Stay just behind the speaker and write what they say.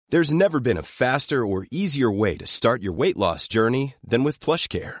There's never been a faster or easier way to start your weight loss journey than with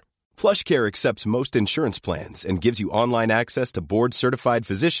PlushCare. PlushCare accepts most insurance plans and gives you online access to board-certified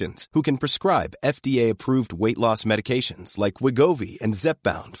physicians who can prescribe FDA-approved weight loss medications like Wegovy and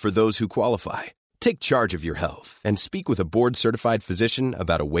Zepbound for those who qualify. Take charge of your health and speak with a board-certified physician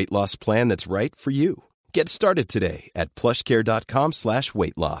about a weight loss plan that's right for you. Get started today at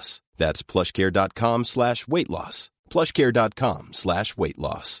plushcare.com/weight loss. That's plushcare.com/weight loss. plushcare.com/weight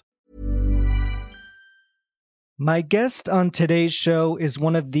loss. My guest on today's show is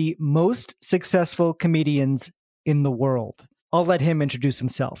one of the most successful comedians in the world. I'll let him introduce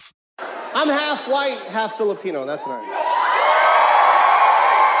himself. I'm half white, half Filipino. That's what I am.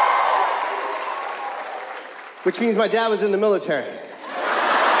 Which means my dad was in the military.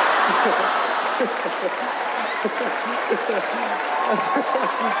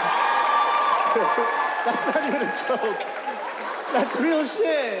 That's not even a joke. That's real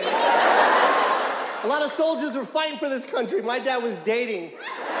shit. A lot of soldiers were fighting for this country. My dad was dating.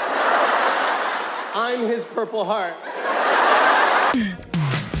 I'm his Purple Heart.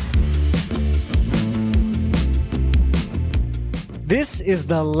 This is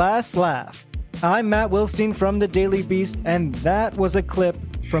The Last Laugh. I'm Matt Wilstein from The Daily Beast, and that was a clip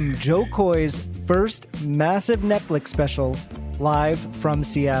from Joe Coy's first massive Netflix special, live from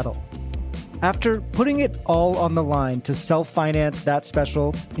Seattle. After putting it all on the line to self-finance that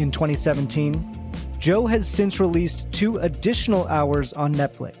special in 2017, Joe has since released 2 additional hours on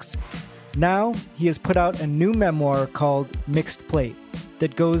Netflix. Now, he has put out a new memoir called Mixed Plate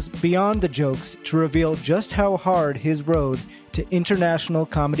that goes beyond the jokes to reveal just how hard his road to international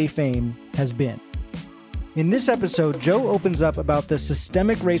comedy fame has been. In this episode, Joe opens up about the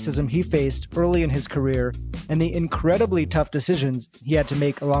systemic racism he faced early in his career and the incredibly tough decisions he had to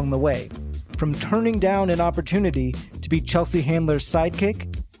make along the way, from turning down an opportunity to be Chelsea Handler's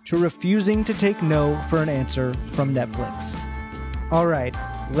sidekick to refusing to take no for an answer from Netflix. All right,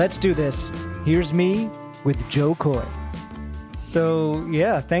 let's do this. Here's me with Joe Coy. So,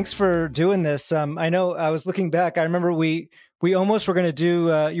 yeah, thanks for doing this. I know I was looking back. I remember we almost were going to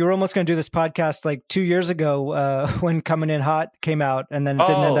do, you were almost going to do this podcast like 2 years ago when Coming In Hot came out, and then it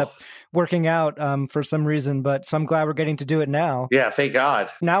didn't end up working out for some reason. But so I'm glad we're getting to do it now. Yeah, thank God.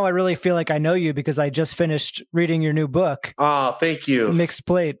 Now I really feel like I know you because I just finished reading your new book. Oh, thank you. Mixed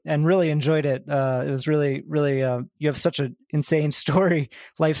Plate, and really enjoyed it. It was really, really, you have such an insane story,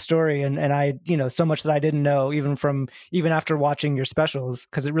 life story. And I, so much that I didn't know even after watching your specials,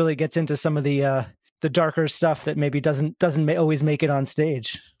 because it really gets into some of the darker stuff that maybe doesn't always make it on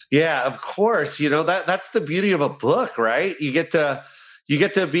stage. Yeah, of course. That's the beauty of a book, right? You get to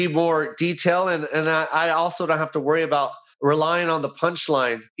be more detailed, and I also don't have to worry about relying on the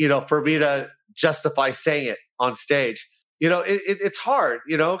punchline, for me to justify saying it on stage. It's hard,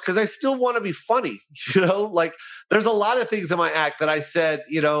 because I still want to be funny, like there's a lot of things in my act that I said,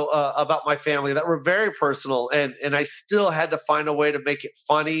 about my family that were very personal, and I still had to find a way to make it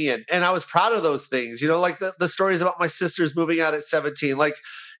funny. And I was proud of those things, like the stories about my sisters moving out at 17, like,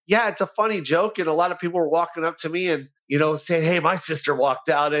 yeah, it's a funny joke. And a lot of people were walking up to me and, saying, hey, my sister walked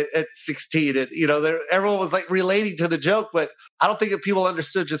out at 16. And, everyone was like relating to the joke, but I don't think that people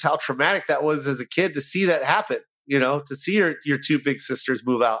understood just how traumatic that was as a kid to see that happen. To see your 2 big sisters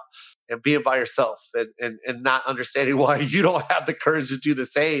move out and being by yourself and not understanding why you don't have the courage to do the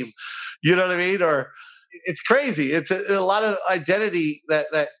same. You know what I mean? Or it's crazy. It's a lot of identity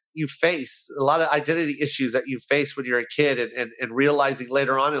that you face, a lot of identity issues that you face when you're a kid and realizing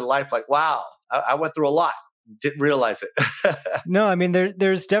later on in life, like, wow, I went through a lot. Didn't realize it. No, I mean,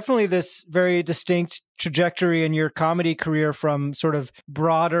 there's definitely this very distinct trajectory in your comedy career from sort of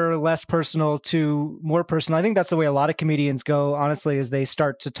broader, less personal to more personal. I think that's the way a lot of comedians go, honestly, as they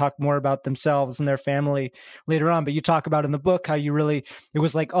start to talk more about themselves and their family later on. But you talk about in the book how it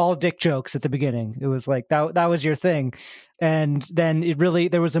was like all dick jokes at the beginning. It was like that was your thing. And then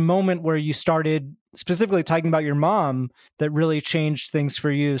there was a moment where you started specifically talking about your mom that really changed things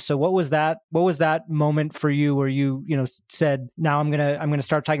for you. So what was that moment for you where you said, now I'm going to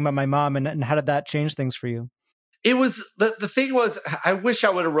start talking about my mom, and how did that change things for you? It was, the thing was, I wish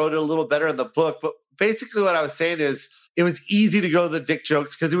I would have wrote it a little better in the book, but basically what I was saying is it was easy to go to the dick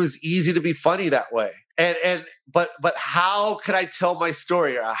jokes because it was easy to be funny that way. But how could I tell my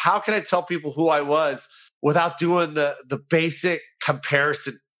story? Or how can I tell people who I was without doing the basic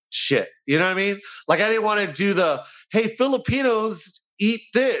comparison shit? You know what I mean? Like I didn't want to do hey, Filipinos eat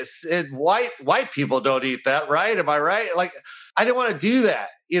this and white people don't eat that, right? Am I right? Like I didn't want to do that,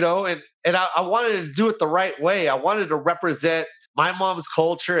 and I wanted to do it the right way. I wanted to represent my mom's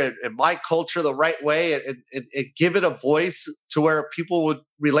culture and my culture the right way and give it a voice to where people would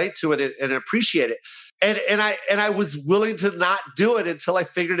relate to it and appreciate it. And I was willing to not do it until I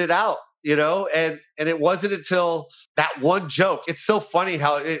figured it out, and it wasn't until that one joke. It's so funny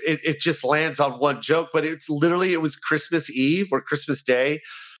how it just lands on one joke, but it was Christmas Eve or Christmas Day.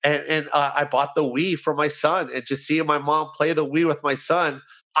 And I bought the Wii for my son, and just seeing my mom play the Wii with my son,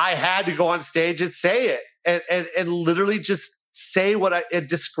 I had to go on stage and say it and literally just say and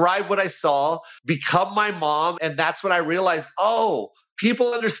describe what I saw, become my mom. And that's when I realized,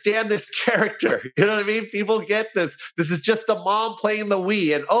 people understand this character. You know what I mean? People get this. This is just a mom playing the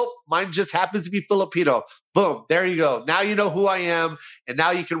Wii. And mine just happens to be Filipino. Boom, there you go. Now you know who I am. And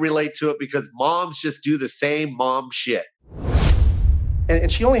now you can relate to it because moms just do the same mom shit. And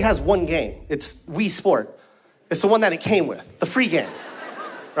she only has one game. It's Wii Sport. It's the one that it came with, the free game,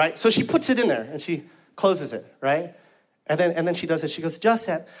 right? So she puts it in there and she closes it, right? And then she does it. She goes,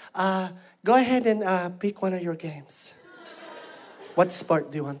 Joseph, go ahead and pick one of your games. What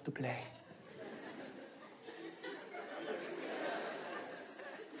sport do you want to play?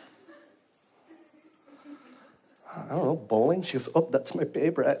 I don't know, bowling? She goes, that's my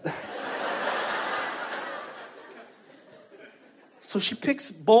favorite. So she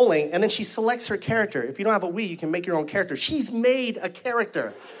picks bowling, and then she selects her character. If you don't have a Wii, you can make your own character. She's made a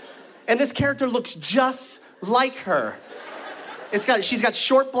character. And this character looks just like her. She's got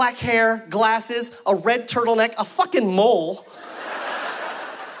short black hair, glasses, a red turtleneck, a fucking mole.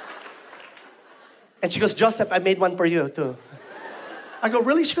 And she goes, Joseph, I made one for you, too. I go,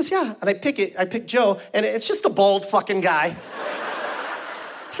 really? She goes, yeah. And I pick Joe, and it's just a bald fucking guy.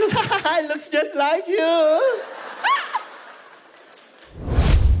 She goes, it looks just like you.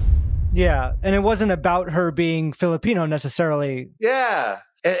 Yeah, and it wasn't about her being Filipino necessarily. Yeah,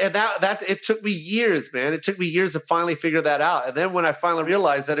 and that it took me years, man. It took me years to finally figure that out. And then when I finally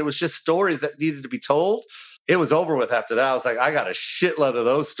realized that it was just stories that needed to be told, it was over with after that. I was like, I got a shitload of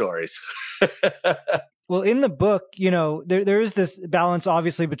those stories. Well, in the book, there is this balance,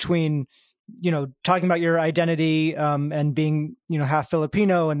 obviously, between, talking about your identity and being, half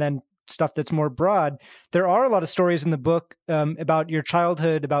Filipino, and then stuff that's more broad. There are a lot of stories in the book about your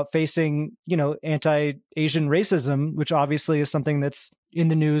childhood, about facing, anti-Asian racism, which obviously is something that's in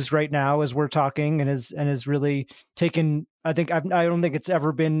the news right now as we're talking, and is really taken. I don't think it's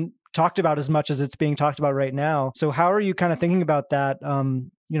ever been talked about as much as it's being talked about right now. So how are you kind of thinking about that?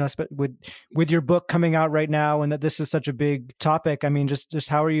 With your book coming out right now, and that this is such a big topic. I mean, just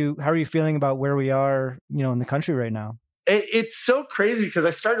how are you feeling about where we are, in the country right now? It's so crazy because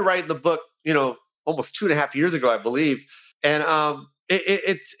I started writing the book, almost 2.5 years ago, I believe. And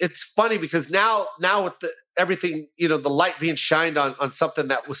it's funny because now with everything, the light being shined on something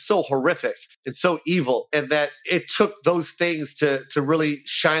that was so horrific and so evil, and that it took those things to really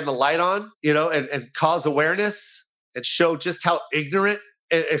shine the light on, and cause awareness and show just how ignorant,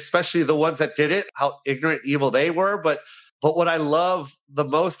 especially the ones that did it, how ignorant and evil they were. But what I love the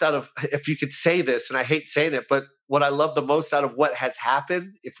most out of, if you could say this, and I hate saying it, but what I love the most out of what has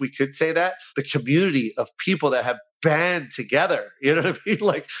happened, if we could say that, the community of people that have band together. You know what I mean?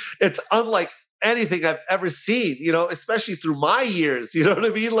 Like, it's unlike anything I've ever seen, especially through my years. You know what I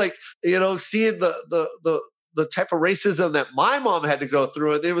mean? Like, seeing the type of racism that my mom had to go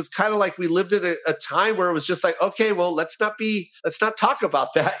through. And it was kind of like we lived in a time where it was just like, okay, well, let's not talk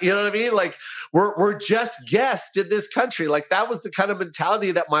about that. You know what I mean? Like, we're just guests in this country. Like, that was the kind of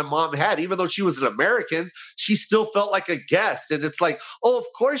mentality that my mom had. Even though she was an American, she still felt like a guest. And it's like, oh, of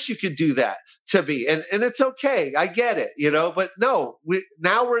course you could do that to me. And it's okay. I get it, but no,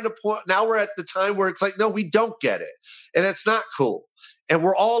 now we're at the time where it's like, no, we don't get it. And it's not cool. And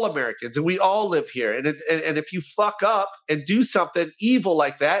we're all Americans and we all live here. And if you fuck up and do something evil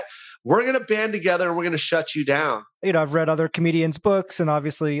like that, we're going to band together and we're going to shut you down. I've read other comedians' books, and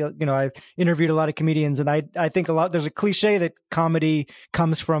obviously, I've interviewed a lot of comedians, and I think there's a cliche that comedy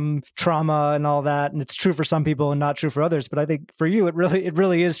comes from trauma and all that. And it's true for some people and not true for others. But I think for you, it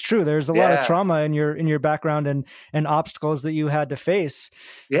really is true. There's a lot of trauma in your background and obstacles that you had to face.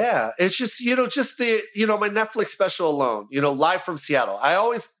 Yeah. It's just, just the, my Netflix special alone, Live from Seattle. I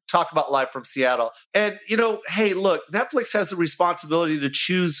always talk about Live from Seattle. And, hey, look, Netflix has the responsibility to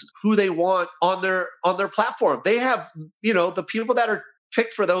choose who they want on their platform. They have, the people that are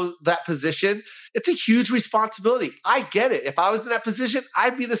picked for that position, it's a huge responsibility. I get it. If I was in that position,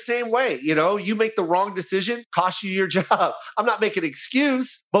 I'd be the same way. You make the wrong decision, cost you your job. I'm not making an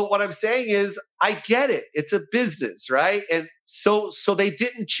excuse, but what I'm saying is I get it. It's a business, right? And so they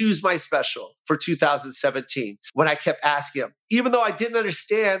didn't choose my special for 2017 when I kept asking them. Even though I didn't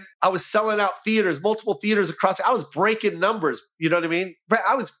understand, I was selling out theaters, multiple theaters across. I was breaking numbers. You know what I mean?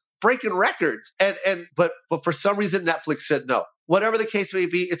 I was breaking records. But for some reason, Netflix said no. Whatever the case may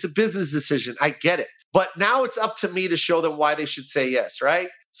be, it's a business decision. I get it. But now it's up to me to show them why they should say yes, right?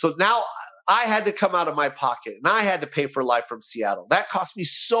 So now I had to come out of my pocket and I had to pay for Live from Seattle. That cost me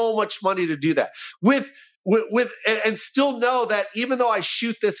so much money to do that. And still know that even though I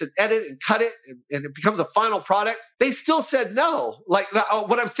shoot this and edit and cut it and it becomes a final product, they still said no. Like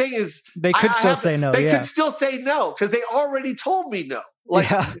what I'm saying is they could still say no. They could still say no because they already told me no.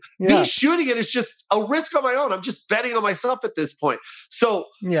 Me shooting it is just a risk on my own. I'm just betting on myself at this point. So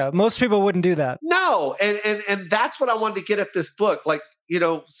most people wouldn't do that. No. And that's what I wanted to get at this book. Like,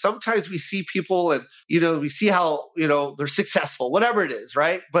 sometimes we see people and, we see how, they're successful, whatever it is,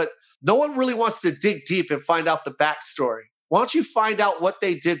 right? But no one really wants to dig deep and find out the backstory. Why don't you find out what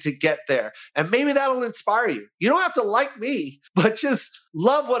they did to get there? And maybe that'll inspire you. You don't have to like me, but just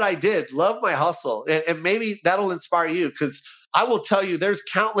love what I did, love my hustle. And maybe that'll inspire you because I will tell you, there's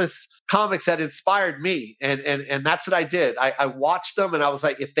countless comics that inspired me. And that's what I did. I watched them and I was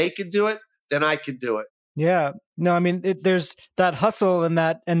like, if they can do it, then I can do it. Yeah. No, I mean, there's that hustle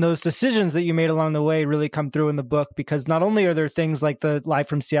and those decisions that you made along the way really come through in the book, because not only are there things like the Live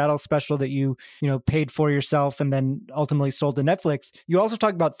from Seattle special that you paid for yourself and then ultimately sold to Netflix, you also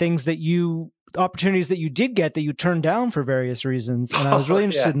talk about things opportunities that you did get that you turned down for various reasons. And I was really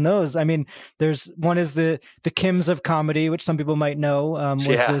interested in those. I mean, there's one is the Kims of comedy, which some people might know, was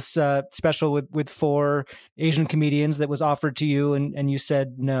this special with 4 Asian comedians that was offered to you and you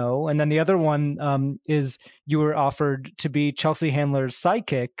said no. And then the other one is you were offered to be Chelsea Handler's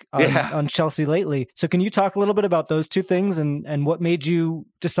sidekick on Chelsea Lately. So can you talk a little bit about those two things and what made you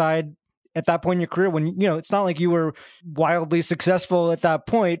decide at that point in your career when, it's not like you were wildly successful at that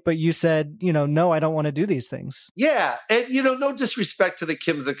point, but you said, no, I don't want to do these things. Yeah. And, no disrespect to the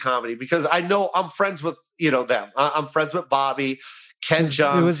Kims of comedy, because I know I'm friends with, them. I'm friends with Bobby, Ken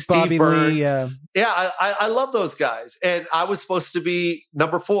Jeong, Steve Bobby Byrne. Lee, yeah. I love those guys. And I was supposed to be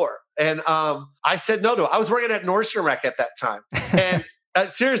number 4. And I said no to it. I was working at Nordstrom Rack at that time. And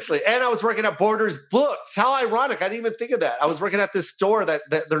seriously. And I was working at Borders Books. How ironic. I didn't even think of that. I was working at this store that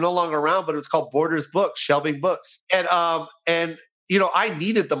they're no longer around, but it was called Borders Books, Shelving Books. And I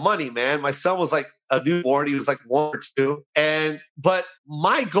needed the money, man. My son was like a newborn. He was like 1 or 2. But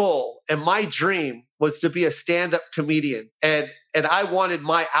my goal and my dream was to be a stand-up comedian. And I wanted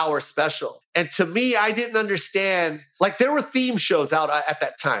my hour special. And to me, I didn't understand, like there were theme shows out at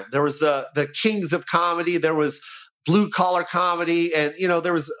that time. There was the Kings of Comedy. There was Blue Collar Comedy. And,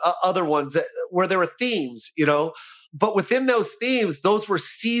 there was other ones where there were themes, But within those themes, those were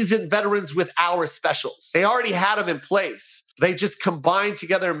seasoned veterans with hour specials. They already had them in place. They just combined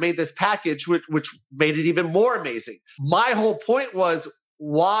together and made this package, which made it even more amazing. My whole point was,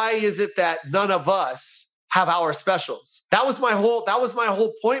 why is it that none of us have hour specials? That was my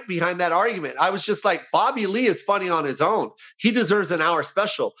whole point behind that argument. I was just like, Bobby Lee is funny on his own. He deserves an hour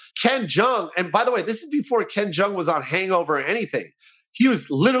special. Ken Jeong, and by the way, this is before Ken Jeong was on Hangover or anything. He was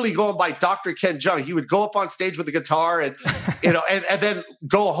literally going by Dr. Ken Jeong. He would go up on stage with the guitar and, and then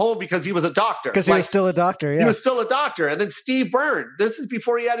go home because he was a doctor. Because he was still a doctor, yeah. He was still a doctor. And then Steve Byrne, this is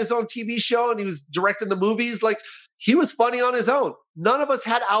before he had his own TV show and he was directing the movies. Like, he was funny on his own. None of us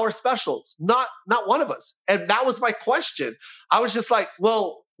had hour specials. Not one of us. And that was my question. I was just like,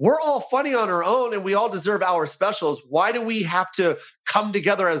 well, we're all funny on our own and we all deserve hour specials. Why do we have to come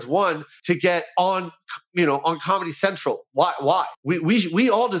together as one to get on Comedy Central? Why? We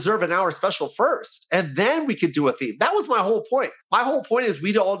all deserve an hour special first, and then we could do a theme. That was my whole point. My whole point is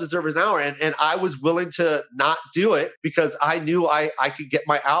we all deserve an hour, and I was willing to not do it because I knew I could get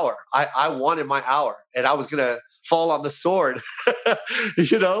my hour. I wanted my hour, and I was going to fall on the sword, And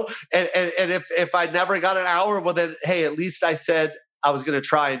if I never got an hour, well then, hey, at least I said I was going to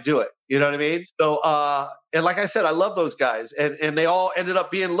try and do it. You know what I mean? So, and like I said, I love those guys and they all ended up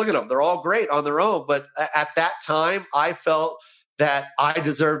being, look at them. They're all great on their own. But at that time, I felt that I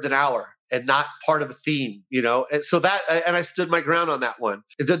deserved an hour. and not part of a theme, And so and I stood my ground on that one.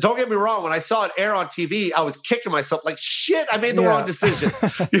 Don't get me wrong. When I saw it air on TV, I was kicking myself like, shit, I made the wrong decision.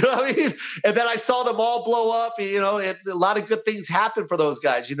 You know what I mean? And then I saw them all blow up, and a lot of good things happened for those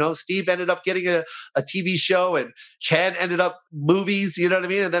guys. Steve ended up getting a TV show, and Ken ended up movies, you know what I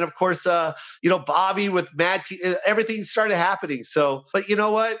mean? And then of course, Bobby with Mad everything started happening. So, but you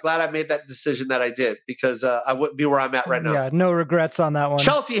know what? Glad I made that decision that I did, because I wouldn't be where I'm at right now. Yeah, no regrets on that one.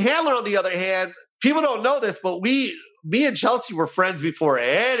 Chelsea Handler, on the other hand, people don't know this, but me and Chelsea were friends before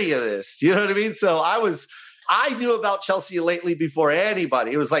any of this. You know what I mean? So I knew about Chelsea lately before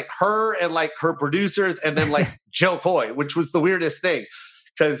anybody. It was like her and like her producers, and then like Joe Coy, which was the weirdest thing,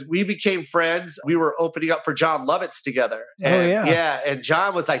 because we became friends. We were opening up for John Lovitz together. And, and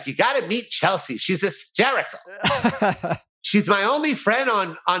John was like, you got to meet Chelsea. She's hysterical. She's my only friend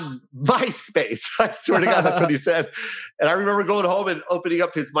on MySpace. I swear to God, that's what he said. And I remember going home and opening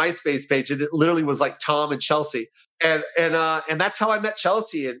up his MySpace page, and it literally was like Tom and Chelsea. And that's how I met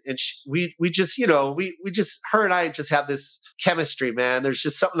Chelsea. And we just, her and I just have this chemistry, man. There's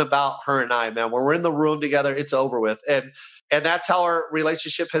just something about her and I, man. When we're in the room together, it's over with. And that's how our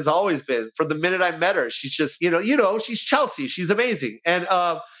relationship has always been. From the minute I met her, she's just, she's Chelsea. She's amazing. And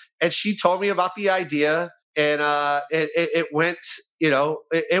she told me about the idea. And it went,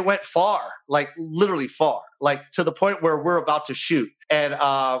 it went far, like literally far, like to the point where we're about to shoot. And,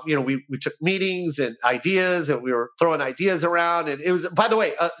 we took meetings and ideas, and we were throwing ideas around. And it was, by the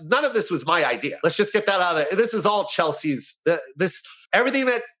way, none of this was my idea. Let's just get that out of there. This is all Chelsea's. Everything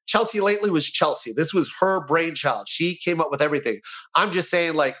that Chelsea lately was Chelsea. This was her brainchild. She came up with everything. I'm just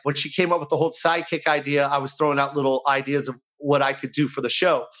saying, like, when she came up with the whole sidekick idea, I was throwing out little ideas of what I could do for the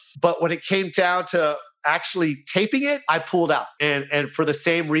show. But when it came down to actually taping it, I pulled out. And for the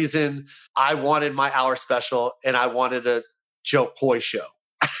same reason, I wanted my hour special, and I wanted a Joe Coy show.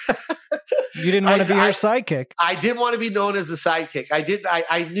 You didn't want to be her sidekick. I didn't want to be known as a sidekick.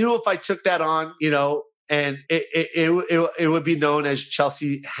 I knew if I took that on, and it would be known as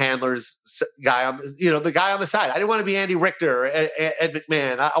Chelsea Handler's guy on, the guy on the side. I didn't want to be Andy Richter or Ed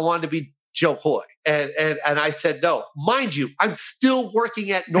McMahon. I wanted to be Joe Coy. And I said, no, mind you, I'm still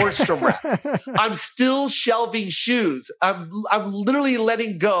working at Nordstrom Rack. I'm still shelving shoes. I'm literally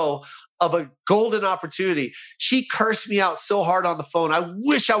letting go of a golden opportunity. She cursed me out so hard on the phone. I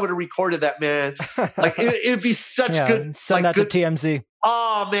wish I would have recorded that, man. Like it'd be such good. Send that to TMZ.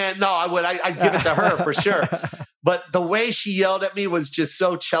 Oh man, no, I would. I'd give it to her for sure. But the way she yelled at me was just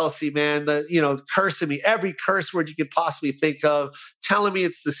so Chelsea, man. Cursing me, every curse word you could possibly think of, telling me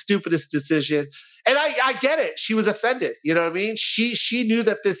it's the stupidest decision. And I get it. She was offended. You know what I mean? She knew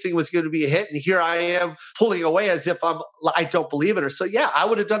that this thing was going to be a hit. And here I am pulling away as if I don't believe in her. So yeah, I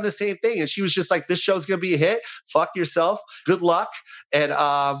would have done the same thing. And she was just like, this show's going to be a hit. Fuck yourself. Good luck.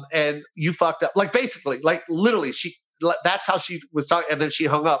 And you fucked up. Like basically, like literally that's how she was talking. And then she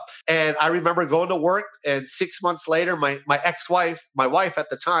hung up. And I remember going to work, and 6 months later, my ex-wife, my wife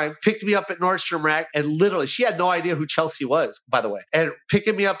at the time, picked me up at Nordstrom Rack, and literally she had no idea who Chelsea was, by the way, and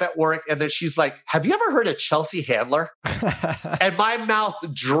picking me up at work. And then she's like, have you ever heard of Chelsea Handler? And my mouth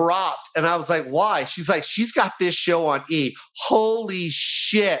dropped. And I was like, why? She's like, she's got this show on E. Holy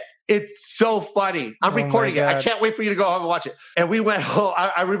shit. It's so funny. I'm recording it. I can't wait for you to go home and watch it. And we went home.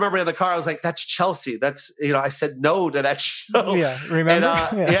 I remember in the car, I was like, that's Chelsea. That's, I said no to that show. Yeah, remember?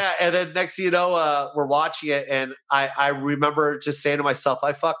 And, And then next thing you know, we're watching it. And I remember just saying to myself,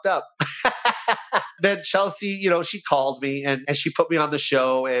 I fucked up. Then Chelsea, she called me and she put me on the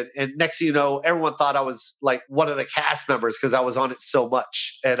show. And next thing you know, everyone thought I was like one of the cast members because I was on it so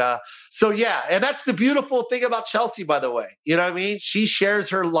much. And so, yeah. And that's the beautiful thing about Chelsea, by the way. You know what I mean? She shares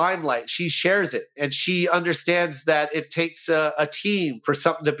her limelight. She shares it. And she understands that it takes a team for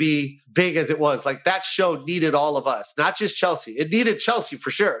something to be big as it was. Like that show needed all of us, not just Chelsea. It needed Chelsea for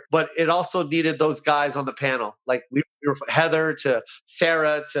sure, but it also needed those guys on the panel. Like we were Heather to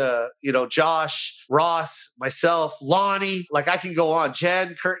Sarah to, Josh, Ross, myself, Lonnie, like I can go on,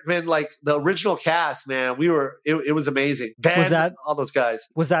 Jen, Kirkman, like the original cast, man, it was amazing. Ben, all those guys.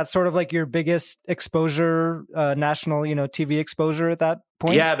 Was that sort of like your biggest exposure, national, TV exposure at that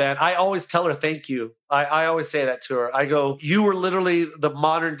point? Yeah, man. I always tell her thank you. I always say that to her. I go, you were literally the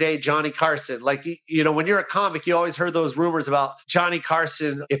modern day Johnny Carson. Like, when you're a comic, you always heard those rumors about Johnny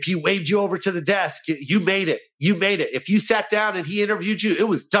Carson. If he waved you over to the desk, you made it. You made it. If you sat down and he interviewed you, it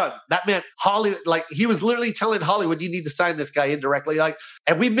was done. That meant Hollywood. Like he was literally telling Hollywood, you need to sign this guy indirectly. Like,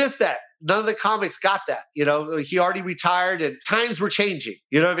 and we missed that. None of the comics got that. He already retired and times were changing.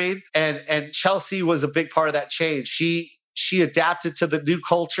 You know what I mean? And Chelsea was a big part of that change. She adapted to the new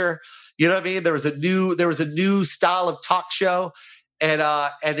culture. You know what I mean? There was a new style of talk show.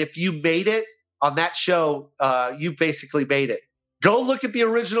 And if you made it on that show, you basically made it. Go look at the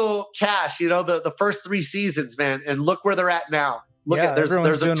original cast, the first 3 seasons, man, and look where they're at now. Look at there's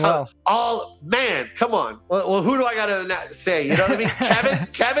a ton. Well. Oh man, come on. Well, who do I gotta say? You know what I mean?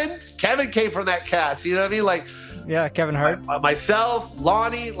 Kevin came from that cast. You know what I mean? Like, yeah, Kevin Hart, myself,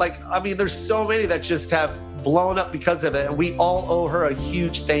 Lonnie. Like, I mean, there's so many that just have blown up because of it, and we all owe her a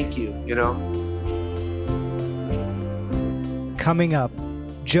huge thank you. Coming up,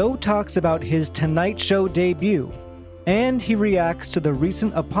 Joe talks about his Tonight Show debut, and he reacts to the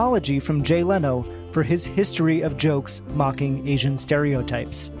recent apology from Jay Leno for his history of jokes mocking Asian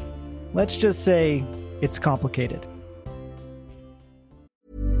stereotypes. Let's just say it's complicated.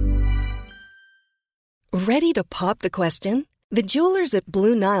 Ready to pop the question? The jewelers at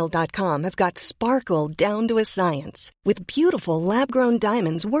BlueNile.com have got sparkle down to a science with beautiful lab-grown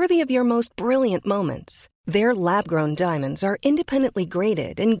diamonds worthy of your most brilliant moments. Their lab-grown diamonds are independently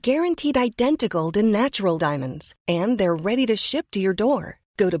graded and guaranteed identical to natural diamonds, and they're ready to ship to your door.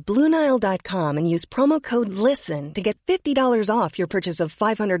 Go to BlueNile.com and use promo code LISTEN to get $50 off your purchase of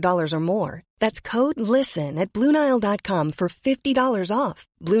 $500 or more. That's code LISTEN at BlueNile.com for $50 off.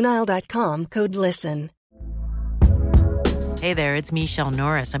 BlueNile.com, code LISTEN. Hey there, it's Michelle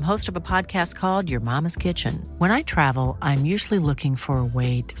Norris. I'm host of a podcast called Your Mama's Kitchen. When I travel, I'm usually looking for a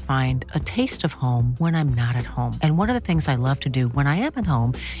way to find a taste of home when I'm not at home. And one of the things I love to do when I am at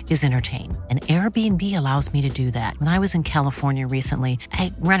home is entertain. And Airbnb allows me to do that. When I was in California recently,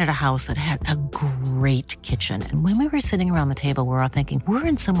 I rented a house that had a great kitchen. And when we were sitting around the table, we were all thinking, we're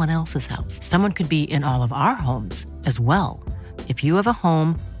in someone else's house. Someone could be in all of our homes as well. If you have a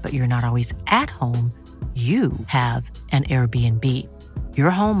home, but you're not always at home, you have an Airbnb. Your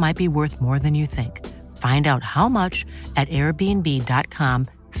home might be worth more than you think. Find out how much at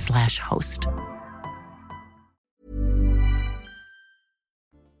airbnb.com/host.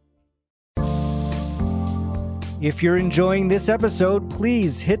 If you're enjoying this episode,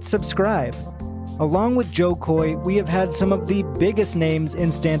 please hit subscribe. Along with Joe Coy, we have had some of the biggest names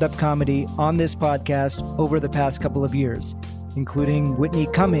in stand-up comedy on this podcast over the past couple of years, including Whitney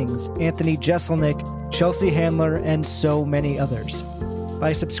Cummings, Anthony Jeselnik, Chelsea Handler, and so many others.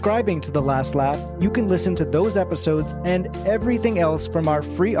 By subscribing to The Last Laugh, you can listen to those episodes and everything else from our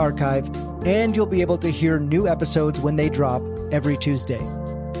free archive, and you'll be able to hear new episodes when they drop every Tuesday.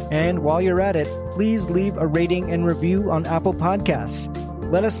 And while you're at it, please leave a rating and review on Apple Podcasts.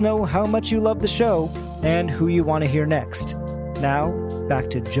 Let us know how much you love the show and who you want to hear next. Now, back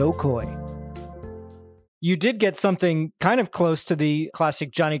to Joe Coy. You did get something kind of close to the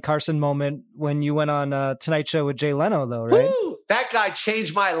classic Johnny Carson moment when you went on Tonight Show with Jay Leno, though, right? Woo! That guy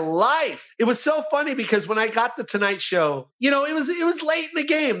changed my life. It was so funny because when I got the Tonight Show, it was late in the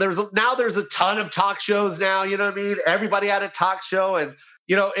game. There's a ton of talk shows now. You know what I mean? Everybody had a talk show, and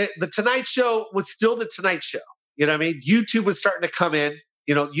the Tonight Show was still the Tonight Show. You know what I mean? YouTube was starting to come in.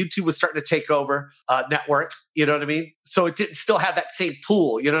 YouTube was starting to take over network. You know what I mean? So it didn't still have that same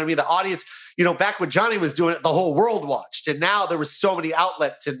pool. You know what I mean? The audience, back when Johnny was doing it, the whole world watched. And now there was so many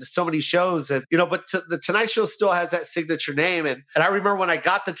outlets and so many shows. And, but the Tonight Show still has that signature name. And I remember when I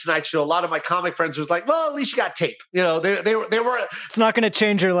got the Tonight Show, a lot of my comic friends was like, well, at least you got tape. They were. It's not going to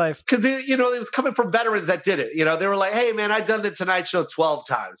change your life. Because, it was coming from veterans that did it. They were like, hey, man, I've done the Tonight Show 12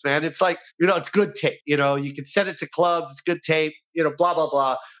 times, man. It's like, it's good tape. You can send it to clubs. It's good tape, blah, blah,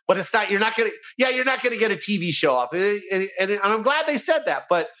 blah. But it's not, you're not going to get a TV show off. And I'm glad they said that.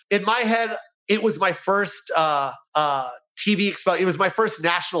 But in my head, it was my first TV exposure. It was my first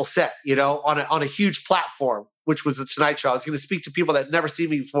national set, on a huge platform, which was the Tonight Show. I was going to speak to people that had never seen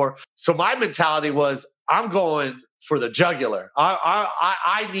me before. So my mentality was, I'm going for the jugular.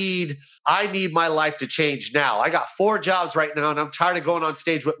 I need my life to change now. I got 4 jobs right now, and I'm tired of going on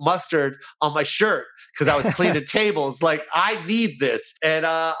stage with mustard on my shirt because I was cleaning tables. Like, I need this. And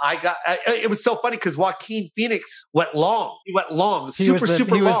it was so funny because Joaquin Phoenix went long. He went long, super long.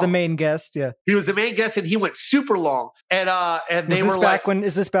 He was the main guest, yeah. He was the main guest, and he went super long. And they were like,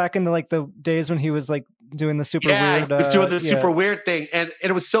 is this back in the days when he was like doing the super weird? He was doing the super weird thing. And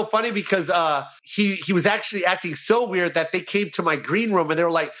it was so funny because he was actually acting so weird that they came to my green room and they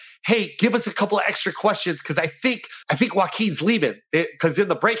were like, hey, give us a couple of extra questions because I think Joaquin's leaving. Because in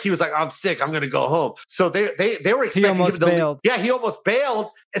the break, he was like, I'm sick. I'm going to go home. So they were expecting him to bailed. Yeah, he almost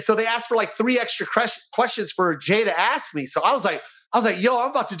bailed. And so they asked for like 3 extra questions for Jay to ask me. So I was like, yo, I'm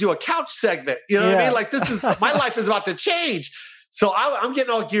about to do a couch segment. You know what I mean? Like, this is my life is about to change. So I'm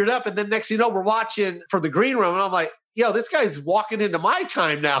getting all geared up. And then next thing you know, we're watching from the green room. And I'm like, yo, this guy's walking into my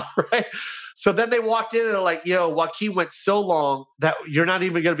time now, right? So then they walked in and they're like, yo, Joaquin went so long that you're not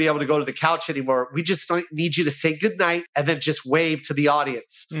even going to be able to go to the couch anymore. We just need you to say goodnight and then just wave to the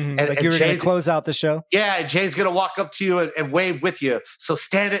audience. Mm-hmm. And you were going to close out the show? Yeah, and Jay's going to walk up to you and wave with you. So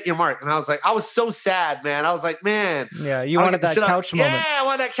stand at your mark. And I was like, I was so sad, man. I was like, man. Yeah, you wanted that couch moment. Yeah, I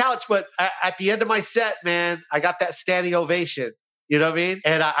wanted that couch. But at the end of my set, man, I got that standing ovation. You know what I mean?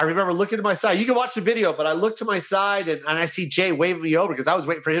 And I remember looking to my side. You can watch the video, but I looked to my side and I see Jay waving me over because I was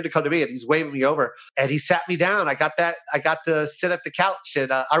waiting for him to come to me, and he's waving me over. And he sat me down. I got to sit at the couch. And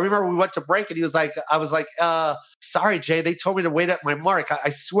I remember we went to break, and I was like, sorry, Jay, they told me to wait at my mark. I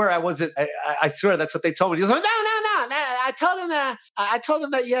swear I wasn't. I swear that's what they told me. He was like, no. I told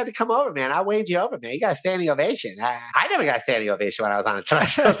him that you had to come over, man. I waved you over, man. You got a standing ovation. I never got a standing ovation when I was on the Tonight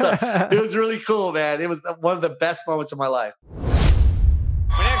Show. So it was really cool, man. It was one of the best moments of my life.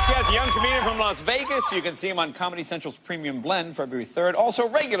 Next, he has a young comedian from Las Vegas. You can see him on Comedy Central's Premium Blend February 3rd. Also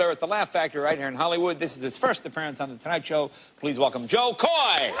regular at the Laugh Factory right here in Hollywood. This is his first appearance on The Tonight Show. Please welcome Joe Coy.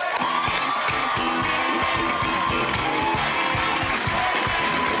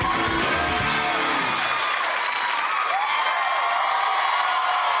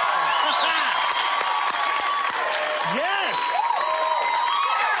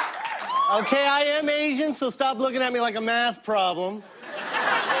 Okay, I am Asian, so stop looking at me like a math problem.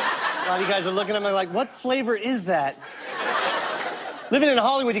 A lot of you guys are looking at me like, what flavor is that? Living in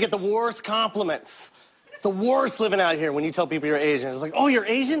Hollywood, you get the worst compliments. The worst living out here when you tell people you're Asian. It's like, oh, you're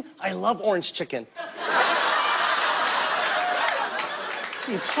Asian? I love orange chicken. What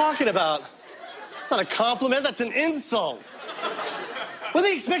are you talking about? It's not a compliment, that's an insult. What do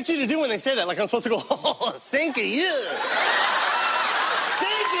they expect you to do when they say that? Like I'm supposed to go, oh, thank you.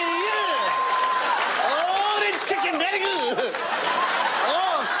 Thank you. Oh, the chicken, very good.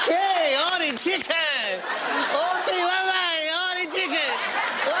 Okay, oh, the chicken. Okay, bye-bye, oh, the chicken.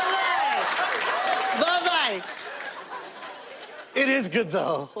 Bye-bye. Bye-bye. It is good,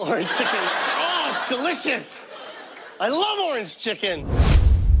 though, orange chicken. Oh, it's delicious. I love orange chicken.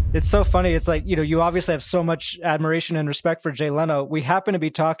 It's so funny. It's like, you obviously have so much admiration and respect for Jay Leno. We happen to be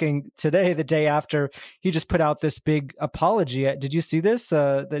talking today, the day after he just put out this big apology. Did you see this?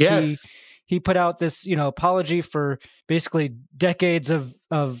 Yes. He put out this, apology for basically decades of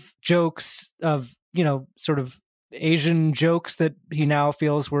jokes of, sort of Asian jokes that he now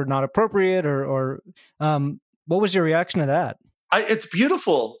feels were not appropriate or what was your reaction to that? It's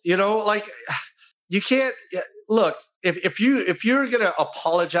beautiful. Like you can't look. If you're gonna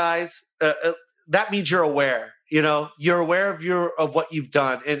apologize, that means you're aware. You're aware of what you've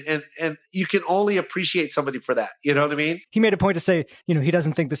done, and you can only appreciate somebody for that. You know what I mean? He made a point to say, he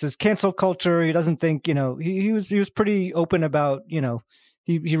doesn't think this is cancel culture. He doesn't think, he was pretty open about,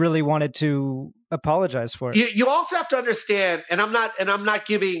 he really wanted to apologize for it. You also have to understand, and I'm not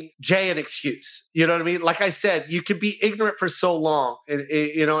giving Jay an excuse. You know what I mean? Like I said, you can be ignorant for so long, and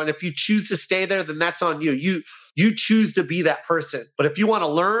if you choose to stay there, then that's on you. You choose to be that person. But if you want to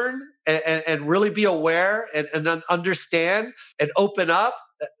learn and really be aware and understand and open up,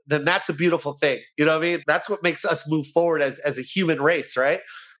 then that's a beautiful thing. You know what I mean? That's what makes us move forward as a human race, right?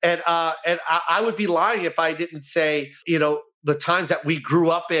 And I would be lying if I didn't say, the times that we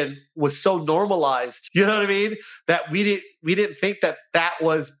grew up in was so normalized. You know what I mean? That we didn't think that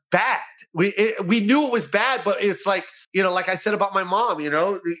was bad. We knew it was bad, but it's like, like I said about my mom,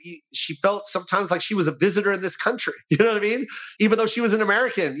 she felt sometimes like she was a visitor in this country. You know what I mean? Even though she was an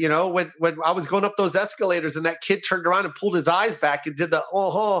American, when I was going up those escalators and that kid turned around and pulled his eyes back and did the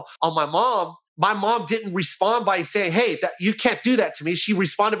oh on my mom didn't respond by saying, hey, that you can't do that to me. She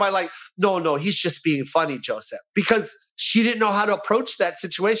responded by like, no, he's just being funny, Joseph. Because she didn't know how to approach that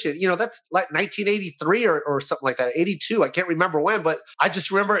situation. That's like 1983 or something like that, 82. I can't remember when, but I just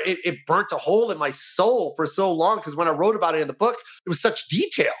remember it burnt a hole in my soul for so long because when I wrote about it in the book, it was such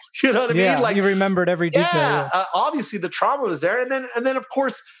detail. You know what I mean? Like you remembered every detail. Yeah, obviously the trauma was there. And then of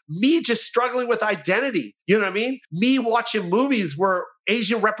course, me just struggling with identity. You know what I mean? Me watching movies where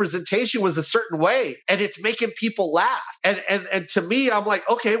Asian representation was a certain way and it's making people laugh. And to me, I'm like,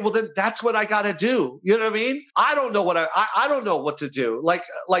 okay, well then that's what I got to do. You know what I mean? I don't know what I don't know what to do. Like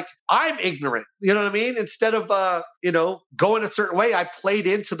I'm ignorant. You know what I mean? Instead of going a certain way, I played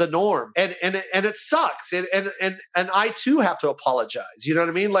into the norm, and it sucks. And I too have to apologize. You know what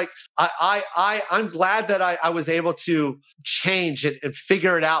I mean? Like I'm glad that I was able to change and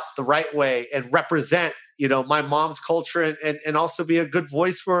figure it out the right way and represent my mom's culture and also be a good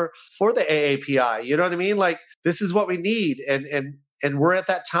voice for the AAPI. You know what I mean? Like this is what we need. And And we're at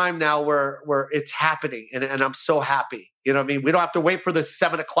that time now where it's happening. And I'm so happy. You know what I mean? We don't have to wait for the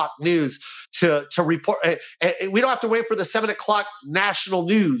 7:00 news to report. We don't have to wait for the 7:00 national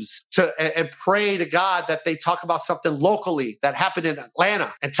news and pray to God that they talk about something locally that happened in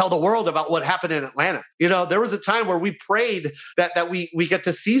Atlanta and tell the world about what happened in Atlanta. You know, there was a time where we prayed that we get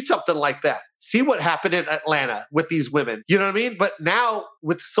to see something like that, see what happened in Atlanta with these women. You know what I mean? But now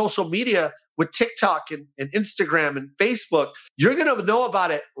with social media, with TikTok and Instagram and Facebook, you're going to know about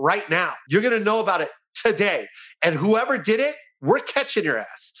it right now. You're going to know about it today. And whoever did it, we're catching your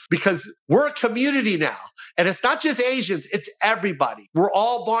ass because we're a community now. And it's not just Asians, it's everybody. We're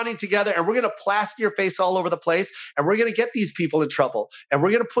all bonding together and we're going to plaster your face all over the place and we're going to get these people in trouble and we're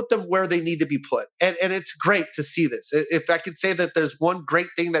going to put them where they need to be put. And it's great to see this. If I could say that there's one great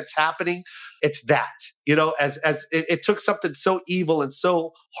thing that's happening, it's that, you know, as it took something so evil and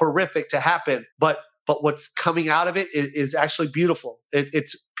so horrific to happen, but what's coming out of it is actually beautiful.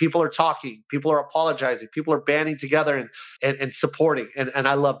 It's people are talking, people are apologizing, people are banding together and supporting. And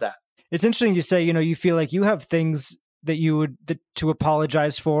I love that. It's interesting you say, you know, you feel like you have things that you would to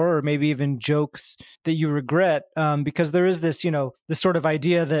apologize for, or maybe even jokes that you regret, because there is this, you know, this sort of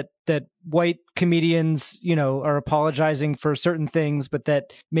idea that white comedians, you know, are apologizing for certain things, but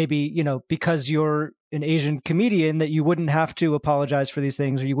that maybe, you know, because you're an Asian comedian, that you wouldn't have to apologize for these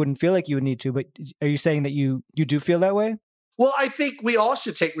things, or you wouldn't feel like you would need to. But are you saying that you do feel that way? Well, I think we all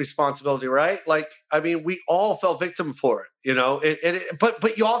should take responsibility, right? Like, I mean, we all fell victim for it, you know,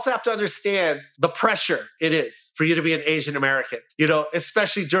 but you also have to understand the pressure it is for you to be an Asian American, you know,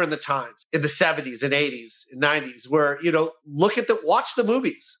 especially during the times in the 70s and 80s and 90s where, you know, watch the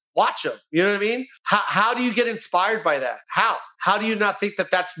movies. Watch them. You know what I mean? How do you get inspired by that? How do you not think that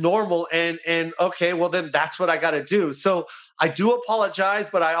that's normal? And okay, well then that's what I got to do. So I do apologize,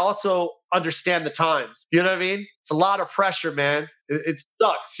 but I also understand the times. You know what I mean? It's a lot of pressure, man. It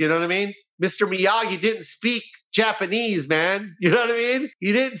sucks. You know what I mean? Mr. Miyagi didn't speak Japanese, man. You know what I mean?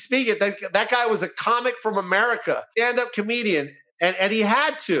 He didn't speak it. That guy was a comic from America, stand-up comedian. And he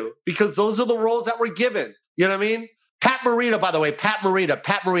had to, because those are the roles that were given. You know what I mean? Pat Morita, by the way, Pat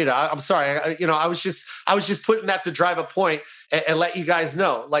Morita. I'm sorry. I was just putting that to drive a point and let you guys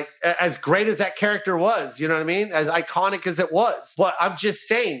know, like, as great as that character was, you know what I mean? As iconic as it was. But I'm just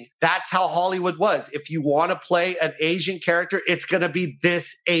saying that's how Hollywood was. If you want to play an Asian character, it's going to be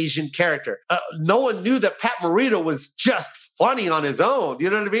this Asian character. No one knew that Pat Morita was just funny on his own. You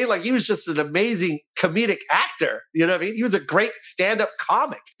know what I mean? Like, he was just an amazing comedic actor. You know what I mean? He was a great stand-up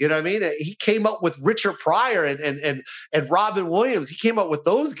comic. You know what I mean? He came up with Richard Pryor and Robin Williams. He came up with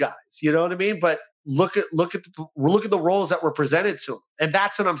those guys. You know what I mean? But look at the roles that were presented to him. And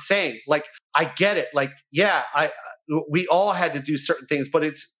that's what I'm saying. Like, I get it. Like, yeah, we all had to do certain things, but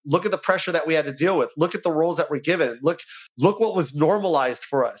look at the pressure that we had to deal with. Look at the roles that were given. Look what was normalized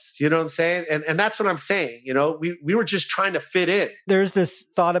for us. You know what I'm saying? And that's what I'm saying. You know, we were just trying to fit in. There's this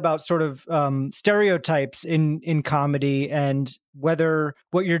thought about sort of stereotypes in comedy, and whether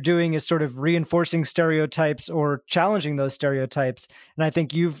what you're doing is sort of reinforcing stereotypes or challenging those stereotypes. And I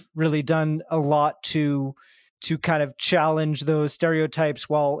think you've really done a lot to kind of challenge those stereotypes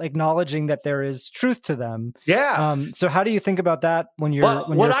while acknowledging that there is truth to them. Yeah. So how do you think about that when you're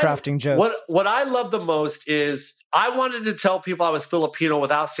crafting jokes? What I love the most is I wanted to tell people I was Filipino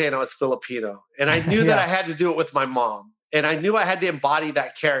without saying I was Filipino. And I knew that I had to do it with my mom. And I knew I had to embody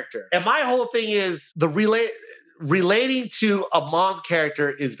that character. And my whole thing is relating to a mom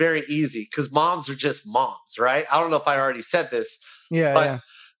character is very easy because moms are just moms, right? I don't know if I already said this. But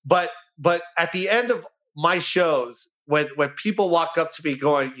at the end of my shows, when people walk up to me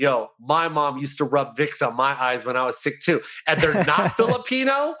going, yo, my mom used to rub Vicks on my eyes when I was sick too, and they're not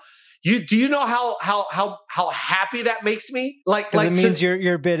Filipino, do you know how happy that makes me? Like it means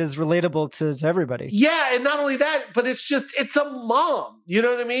your bit is relatable to everybody. Yeah, and not only that, but it's a mom. You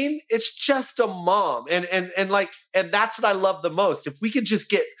know what I mean? It's just a mom. And that's what I love the most. If we could just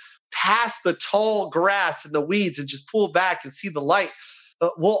get past the tall grass and the weeds and just pull back and see the light,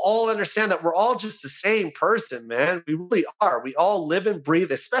 we'll all understand that we're all just the same person, man. We really are. We all live and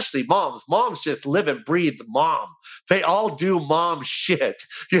breathe, especially moms. Moms just live and breathe mom. They all do mom shit.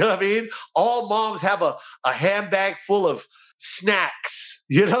 You know what I mean? All moms have a handbag full of snacks.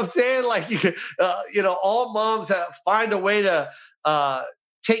 You know what I'm saying? Like, all moms find a way to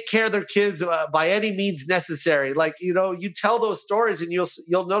take care of their kids by any means necessary. Like, you tell those stories and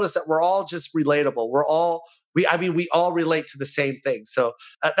you'll notice that we're all just relatable. We're all we all relate to the same thing. So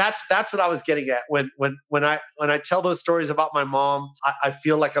that's what I was getting at when I tell those stories about my mom. I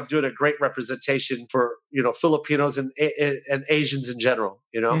feel like I'm doing a great representation for Filipinos and Asians in general.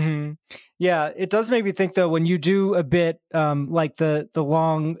 Mm-hmm. Yeah, it does make me think though, when you do a bit like the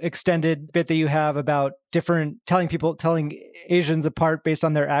long extended bit that you have about telling Asians apart based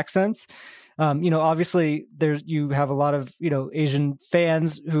on their accents. Obviously you have a lot of, Asian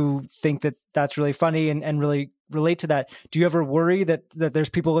fans who think that that's really funny and really relate to that. Do you ever worry that there's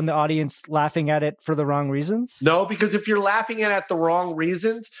people in the audience laughing at it for the wrong reasons? No, because if you're laughing at it the wrong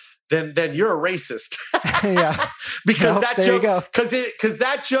reasons, then you're a racist. Yeah. Because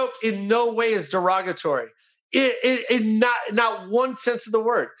that joke in no way is derogatory. In not one sense of the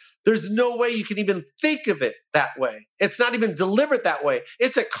word. There's no way you can even think of it that way. It's not even delivered that way.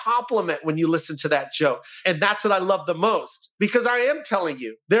 It's a compliment when you listen to that joke. And that's what I love the most, because I am telling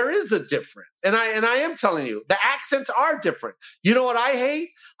you, there is a difference. And I am telling you, the accents are different. You know what I hate?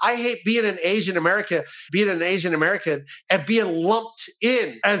 I hate being an Asian American and being lumped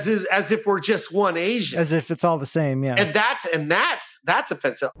in as if we're just one Asian. As if it's all the same, yeah. And that's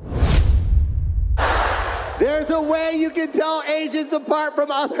offensive. There's a way you can tell Asians apart from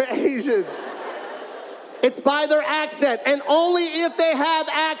other Asians. It's by their accent, and only if they have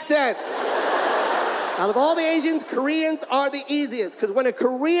accents. Out of all the Asians, Koreans are the easiest, because when a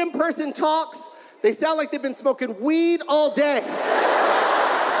Korean person talks, they sound like they've been smoking weed all day.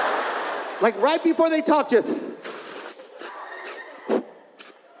 Like right before they talk, just...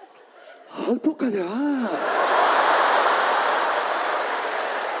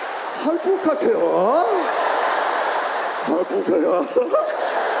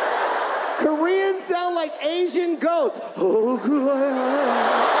 Koreans sound like Asian ghosts.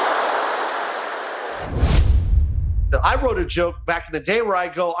 I wrote a joke back in the day where I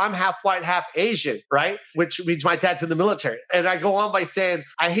go, I'm half white, half Asian, right? Which means my dad's in the military. And I go on by saying,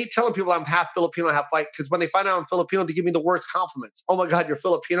 I hate telling people I'm half Filipino, half white, because when they find out I'm Filipino, they give me the worst compliments. Oh my God, you're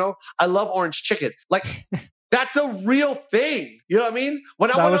Filipino? I love orange chicken. Like, that's a real thing. You know what I mean?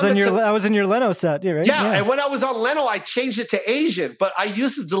 That was in your Leno set, right? Yeah, and when I was on Leno, I changed it to Asian, but I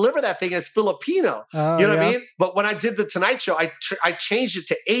used to deliver that thing as Filipino. You know what I mean? But when I did the Tonight Show, I changed it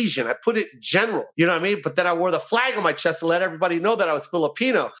to Asian. I put it general. You know what I mean? But then I wore the flag on my chest to let everybody know that I was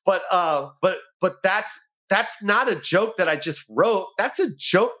Filipino. But that's not a joke that I just wrote. That's a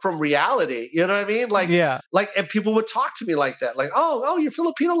joke from reality. You know what I mean? And people would talk to me like that. Like, oh, you're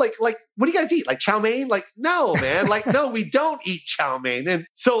Filipino? Like, what do you guys eat? Like chow mein? Like, no, man. Like, no, we don't eat chow mein. And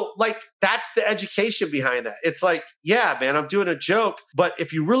so that's the education behind that. It's like, yeah, man, I'm doing a joke. But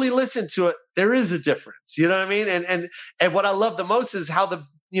if you really listen to it, there is a difference. You know what I mean? And what I love the most is how the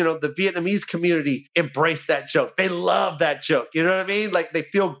Vietnamese community embraced that joke. They love that joke. You know what I mean? Like, they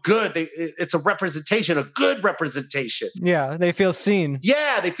feel good. It's a representation, a good representation. Yeah, they feel seen.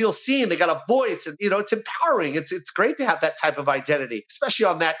 Yeah, they feel seen. They got a voice, and it's empowering. It's great to have that type of identity, especially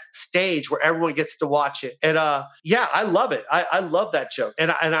on that stage where everyone gets to watch it. And I love it. I love that joke,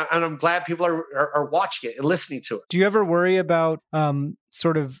 and I'm glad people are watching it and listening to it. Do you ever worry about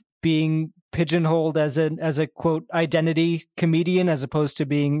sort of being pigeonholed as a quote identity comedian as opposed to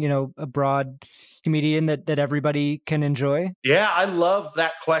being a broad comedian that everybody can enjoy? Yeah, I love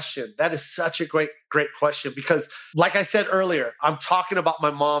that question. That is such a great question, because like I said earlier, I'm talking about my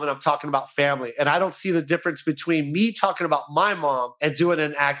mom and I'm talking about family, and I don't see the difference between me talking about my mom and doing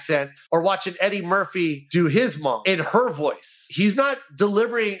an accent or watching Eddie Murphy do his mom in her voice. He's not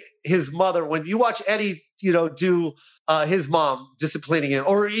delivering his mother. When you watch Eddie, do his mom disciplining him,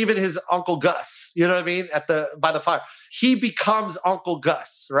 or even his Uncle Gus, you know what I mean? By the fire, he becomes Uncle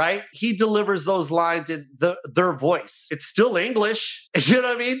Gus, right? He delivers those lines in their voice. It's still English, you know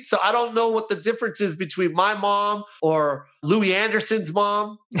what I mean? So I don't know what the difference is between my mom or Louis Anderson's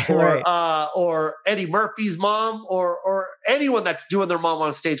mom, or Eddie Murphy's mom, or anyone that's doing their mom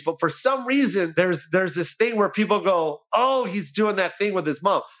on stage. But for some reason, there's this thing where people go, "Oh, he's doing that thing with his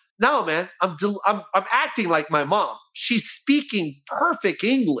mom." No, man, I'm acting like my mom. She's speaking perfect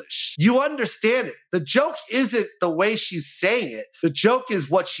English. You understand it. The joke isn't the way she's saying it. The joke is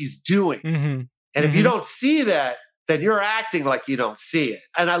what she's doing. Mm-hmm. And if you don't see that, then you're acting like you don't see it.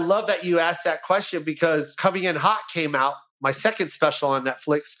 And I love that you asked that question, because Coming in Hot came out, my second special on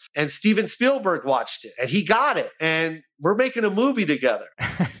Netflix, and Steven Spielberg watched it and he got it. And we're making a movie together.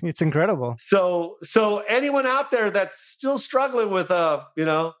 It's incredible. So anyone out there that's still struggling with,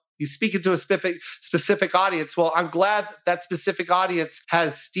 he's speaking to a specific audience. Well, I'm glad that specific audience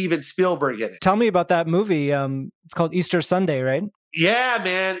has Steven Spielberg in it. Tell me about that movie. It's called Easter Sunday, right? Yeah,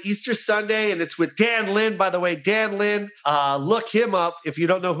 man. Easter Sunday, and it's with Dan Lin, by the way. Dan Lin, look him up if you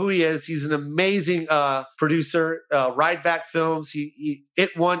don't know who he is. He's an amazing producer. Ride Back Films. He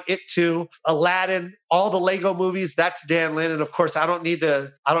It 1, It 2, Aladdin, all the Lego movies. That's Dan Lin, and of course, I don't need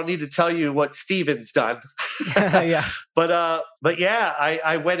to tell you what Steven's done. Yeah. But yeah,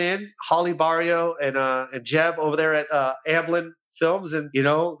 I went in, Holly Barrio and Jeb over there at Amblin Films, and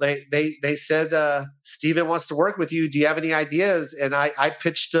they said Steven wants to work with you. Do you have any ideas? And I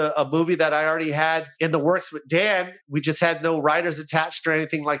pitched a movie that I already had in the works with Dan. We just had no writers attached or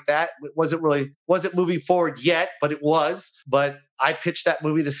anything like that. It wasn't moving forward yet, but it was. But I pitched that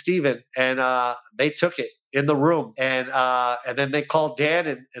movie to Steven, and they took it in the room, and then they called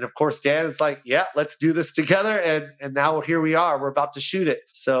Dan, and of course Dan is like, yeah, let's do this together, and now here we are. We're about to shoot it.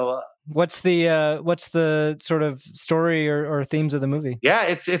 So what's the sort of story or themes of the movie? Yeah,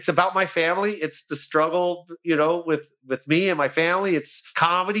 it's about my family. It's the struggle, with me and my family. It's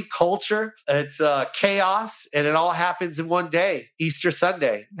comedy, culture. It's chaos, and it all happens in one day, Easter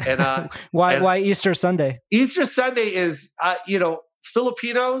Sunday. And why Easter Sunday? Easter Sunday is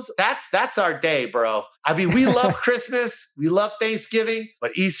Filipinos, that's our day, bro. I mean, we love Christmas, we love Thanksgiving,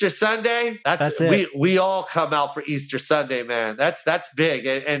 but Easter Sunday, that's it. We all come out for Easter Sunday, man. That's big,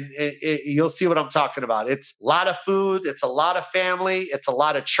 and you'll see what I'm talking about. It's a lot of food, it's a lot of family, it's a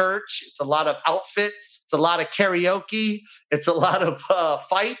lot of church, it's a lot of outfits, it's a lot of karaoke, it's a lot of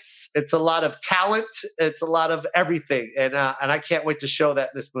fights, it's a lot of talent, it's a lot of everything, and I can't wait to show that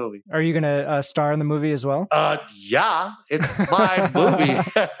in this movie. Are you gonna star in the movie as well? Yeah, it's my movie.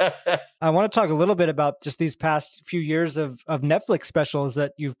 I want to talk a little bit about just these past few years of Netflix specials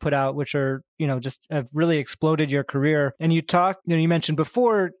that you've put out, which are, just have really exploded your career. And you mentioned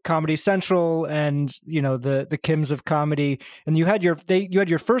before Comedy Central and, the Kims of comedy, and you had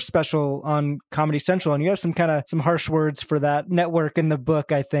your first special on Comedy Central, and you have some harsh words for that network in the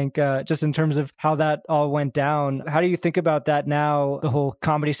book, I think, just in terms of how that all went down. How do you think about that now, the whole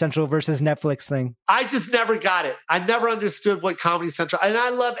Comedy Central versus Netflix thing? I just never got it. I never understood what Comedy Central, and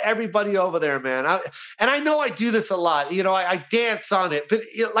I love everybody over there, man. I know I do this a lot. I dance on it, but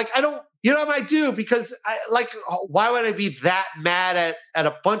I don't. I do because why would I be that mad at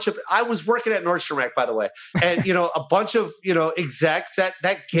a bunch of? I was working at Nordstrom Rack, by the way, and a bunch of execs that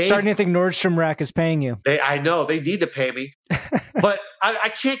gave. Starting to think Nordstrom Rack is paying you. I know they need to pay me, but I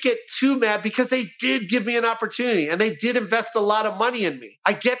can't get too mad because they did give me an opportunity and they did invest a lot of money in me.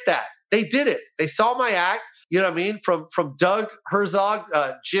 I get that. They did it. They saw my act. You know what I mean? From Doug Herzog,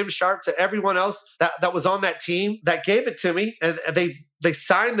 Jim Sharp, to everyone else that was on that team that gave it to me, and they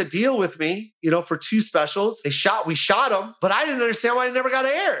signed the deal with me, for 2 specials. We shot them, but I didn't understand why it never got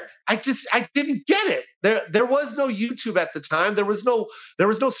aired. I didn't get it. There was no YouTube at the time. There was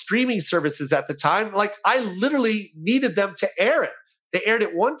no streaming services at the time. I literally needed them to air it. They aired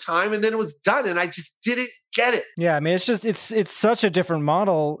it one time and then it was done, and I just didn't get it. Yeah, I mean, it's such a different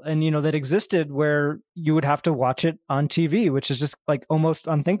model, and that existed where you would have to watch it on TV, which is just almost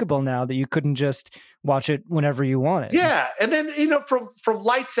unthinkable now that you couldn't just watch it whenever you wanted. Yeah, and then from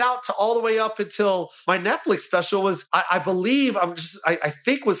Lights Out to all the way up until my Netflix special was, I believe I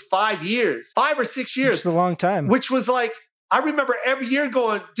think was 5 years, 5 or 6 years. It's a long time. Which was I remember every year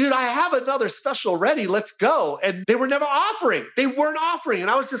going, dude, I have another special ready. Let's go. And they were never offering. They weren't offering. And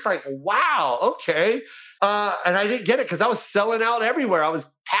I was just like, wow, okay. And I didn't get it because I was selling out everywhere. I was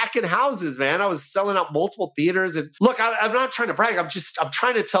packing houses, man. I was selling out multiple theaters. And look, I'm not trying to brag. I'm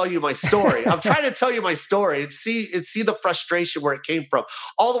trying to tell you my story. I'm trying to tell you my story and see the frustration where it came from.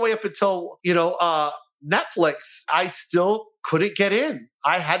 All the way up until, Netflix, I still couldn't get in.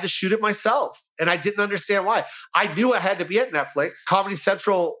 I had to shoot it myself. And I didn't understand why. I knew I had to be at Netflix. Comedy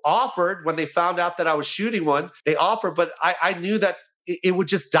Central offered when they found out that I was shooting one. They offered, but I knew that it would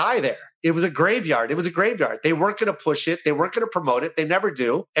just die there. It was a graveyard. They weren't going to push it. They weren't going to promote it. They never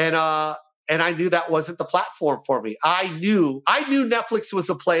do. And I knew that wasn't the platform for me. I knew Netflix was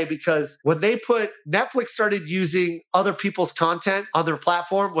a play because when Netflix started using other people's content on their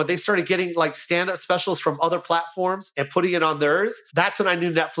platform, when they started getting stand-up specials from other platforms and putting it on theirs, that's when I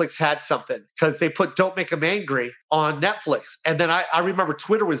knew Netflix had something, because they put Don't Make 'Em Angry on Netflix. And then I remember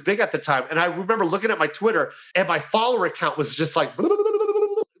Twitter was big at the time. And I remember looking at my Twitter and my follower account was just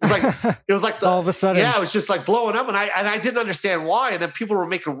it was all of a sudden. Yeah, it was just blowing up, and I didn't understand why. And then people were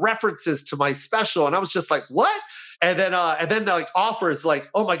making references to my special, and I was just like, what? And then offers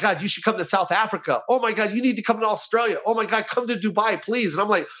oh my God, you should come to South Africa. Oh my God, you need to come to Australia. Oh my God, come to Dubai, please. And I'm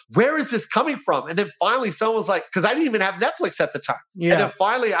like, where is this coming from? And then finally someone was like, because I didn't even have Netflix at the time. Yeah. And then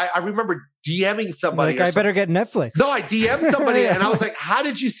finally I remember DMing somebody. Like, I better get Netflix. No, I DM'd somebody and I was like, how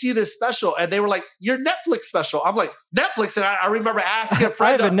did you see this special? And they were like, your Netflix special. I'm like, Netflix? And I remember asking a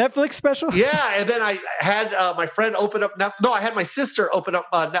friend. I have a Netflix special? Yeah. And then I had my friend open up, I had my sister open up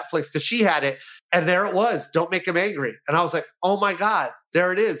Netflix because she had it. And there it was, Don't Make Him Angry. And I was like, oh my God,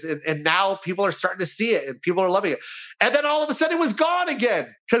 there it is. And now people are starting to see it and people are loving it. And then all of a sudden it was gone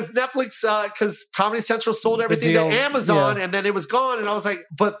again because Netflix, because Comedy Central sold everything to Amazon and then it was gone. And I was like,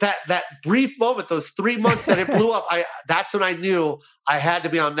 but that brief moment, those 3 months that it blew up, that's when I knew I had to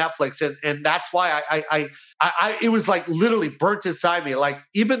be on Netflix. And that's why I it was like literally burnt inside me. Like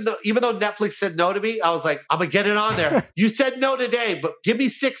even though Netflix said no to me, I was like, I'm gonna get it on there. You said no today, but give me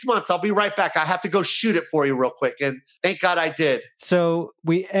 6 months. I'll be right back. I have to go shoot it for you real quick. And thank God I did. So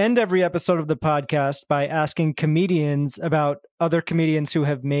we end every episode of the podcast by asking comedians about other comedians who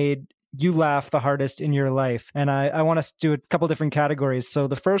have made you laugh the hardest in your life. And I want us to do a couple different categories. So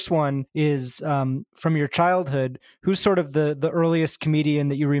the first one is from your childhood. Who's sort of the earliest comedian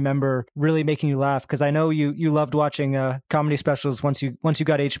that you remember really making you laugh? Because I know you loved watching comedy specials once you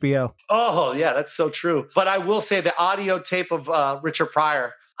got HBO. Oh, yeah, that's so true. But I will say the audio tape of Richard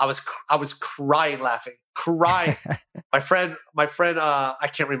Pryor, I was crying laughing. My friend, I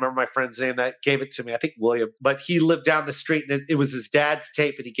can't remember my friend's name that gave it to me. I think William, but he lived down the street and it was his dad's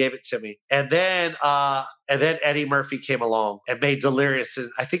tape and he gave it to me. And then Eddie Murphy came along and made Delirious.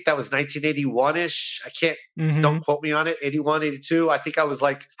 And I think that was 1981-ish. Don't quote me on it. 81, 82. I think I was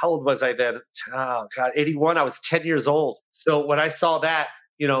like, how old was I then? Oh God, 81. I was 10 years old. So when I saw that,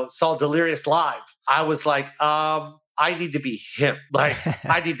 saw Delirious live, I was like, I need to be him. Like,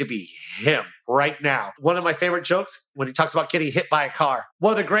 I need to be him right now. One of my favorite jokes when he talks about getting hit by a car.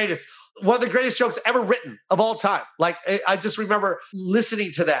 One of the greatest jokes ever written of all time. Like, I just remember listening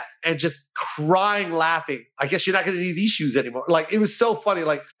to that and just crying, laughing. I guess you're not going to need these shoes anymore. Like, it was so funny.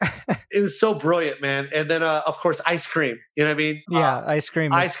 Like, it was so brilliant, man. And then, of course, Ice Cream. You know what I mean? Yeah, Ice Cream,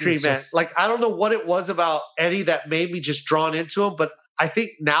 man. Like, I don't know what it was about Eddie that made me just drawn into him, but I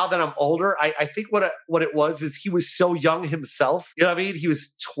think now that I'm older, I think what it was is he was so young himself. You know what I mean? He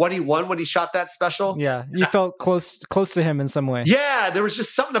was 21 when he shot that special. Yeah, you felt close to him in some way. Yeah, there was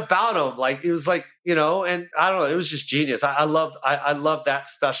just something about him. Like, it was like, and I don't know, it was just genius. I loved that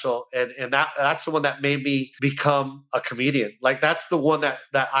special. And that's the one that made me become a comedian. Like, that's the one that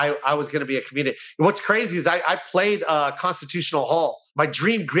I was going to be a comedian. And what's crazy is I played Constitutional Hall. My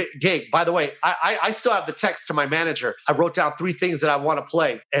dream gig, by the way, I still have the text to my manager. I wrote down 3 things that I want to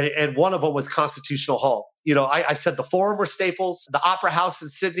play. And one of them was Constitutional Hall. I said the Forum or Staples, the Opera House in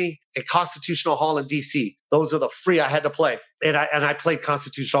Sydney, and Constitutional Hall in DC. Those are the 3 I had to play. And I played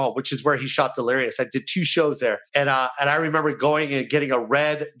Constitutional Hall, which is where he shot Delirious. I did 2 shows there. And I remember going and getting a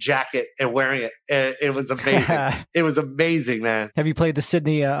red jacket and wearing it. And it was amazing. It was amazing, man. Have you played the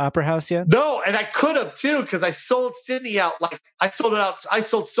Sydney Opera House yet? No, and I could have too, because I sold Sydney out. Like, I sold it out. I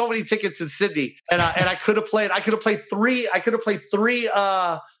sold so many tickets in Sydney. And I could have played 3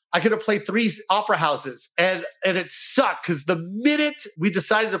 opera houses and it sucked because the minute we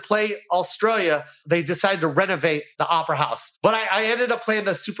decided to play Australia, they decided to renovate the opera house. But I ended up playing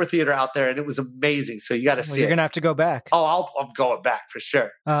the Super Theater out there and it was amazing. So you got to see You're going to have to go back. Oh, I'm going back for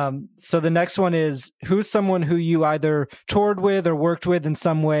sure. So the next one is, who's someone who you either toured with or worked with in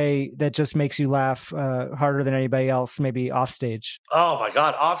some way that just makes you laugh harder than anybody else, maybe off stage? Oh my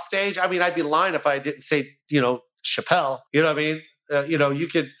God. Off stage. I mean, I'd be lying if I didn't say, Chappelle, you know what I mean? You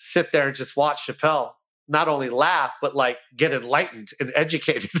could sit there and just watch Chappelle, not only laugh, but like get enlightened and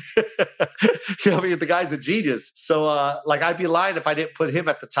educated. The guy's a genius. So I'd be lying if I didn't put him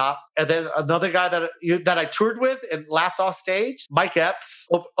at the top. And then another guy that I toured with and laughed off stage, Mike Epps,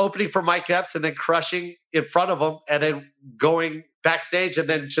 opening for Mike Epps and then crushing in front of him and then going backstage and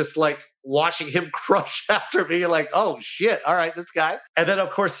then just like watching him crush after me, like, oh shit, all right, this guy. And then of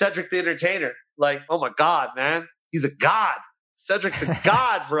course, Cedric the Entertainer, like, oh my God, man, he's a god. Cedric's a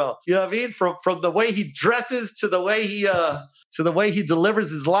god, bro. You know what I mean? From the way he dresses to the way he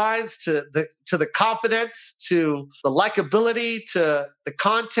delivers his lines, to the confidence, to the likability, to the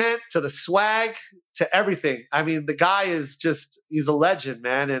content, to the swag, to everything. I mean, the guy is he's a legend,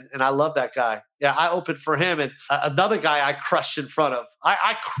 man. And I love that guy. Yeah, I opened for him. And another guy I crushed in front of.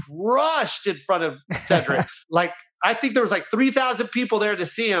 I crushed in front of Cedric. Like, I think there was like 3,000 people there to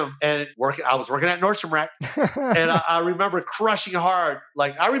see him. And I was working at Nordstrom Rack. And I remember crushing hard.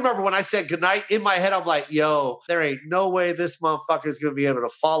 Like, I remember when I said goodnight, in my head, I'm like, yo, there ain't no way this motherfucker's going to be able to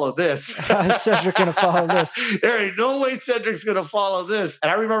follow this. Cedric going to follow this. There ain't no way Cedric's going to follow this.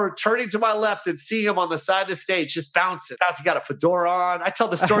 And I remember turning to my left and seeing him on the side of the stage, just bouncing. He got a fedora on. I tell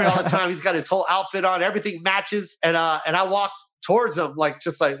the story all the time. He's got his whole outfit on. Everything matches. And I walked towards him, like,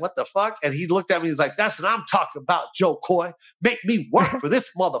 just like, what the fuck? And he looked at me, he's like, that's what I'm talking about, Joe Coy. Make me work for this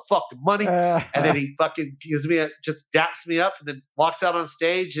motherfucking money. And then he fucking gives me just daps me up and then walks out on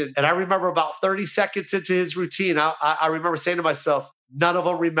stage. And I remember about 30 seconds into his routine, I remember saying to myself, none of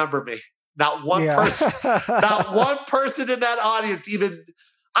them remember me. Not one person, not one person in that audience even.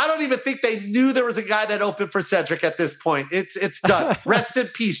 I don't even think they knew there was a guy that opened for Cedric at this point. It's done. Rest in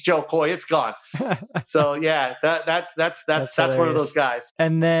peace, Joe Coy. It's gone. So yeah, that's one of those guys.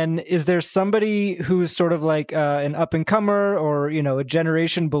 And then is there somebody who's sort of like an up and comer, or a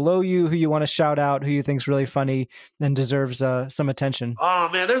generation below you, who you want to shout out, who you think's really funny and deserves some attention? Oh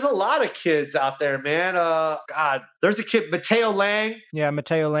man, there's a lot of kids out there, man. God, there's a kid, Mateo Lang. Yeah,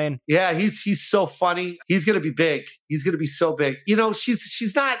 Mateo Lane. Yeah, he's so funny. He's gonna be big. He's gonna be so big.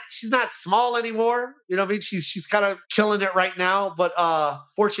 She's not small anymore. You know what I mean? She's kind of killing it right now. But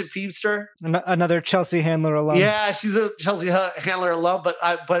Fortune Feimster, another Chelsea Handler alum. Yeah, she's a Chelsea Handler alum.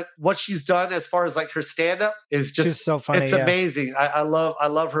 But what she's done as far as like her stand up is just she's so funny. It's amazing. I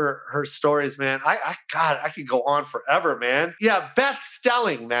love her stories, man. I could go on forever, man. Yeah, Beth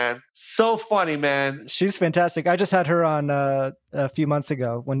Stelling, man, so funny, man. She's fantastic. I just had her on a few months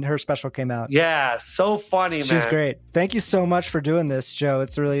ago when her special came out. Yeah, so funny, man. She's great. Thank you so much for doing this, Joe.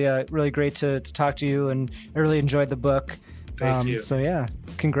 It's really really great to talk to you, and I really enjoyed the book. Thank you. So yeah,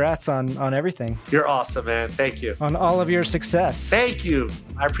 congrats on everything. You're awesome, man. Thank you. On all of your success. Thank you.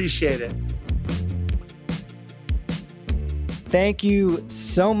 I appreciate it. Thank you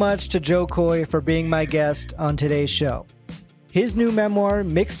so much to Joe Coy for being my guest on today's show. His new memoir,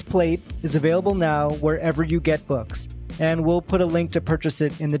 Mixed Plate, is available now wherever you get books, and we'll put a link to purchase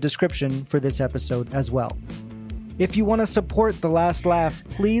it in the description for this episode as well. If you want to support The Last Laugh,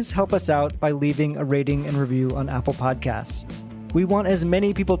 please help us out by leaving a rating and review on Apple Podcasts. We want as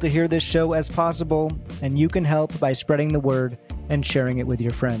many people to hear this show as possible, and you can help by spreading the word and sharing it with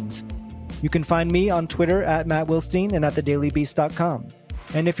your friends. You can find me on Twitter at Matt Wilstein and at thedailybeast.com.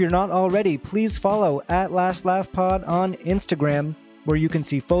 And if you're not already, please follow at Last Laugh Pod on Instagram, where you can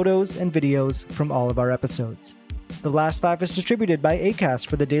see photos and videos from all of our episodes. The Last Laugh is distributed by Acast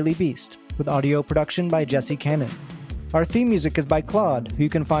for The Daily Beast, with audio production by Jesse Cannon. Our theme music is by Claude, who you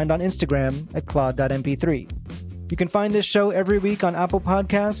can find on Instagram at claude.mp3. You can find this show every week on Apple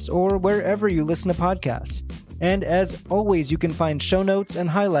Podcasts or wherever you listen to podcasts. And as always, you can find show notes and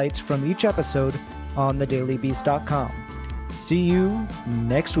highlights from each episode on thedailybeast.com. See you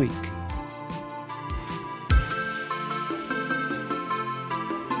next week.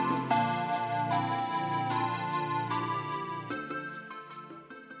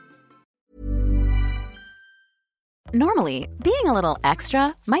 Normally, being a little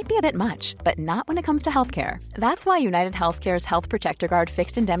extra might be a bit much, but not when it comes to healthcare. That's why United Healthcare's Health Protector Guard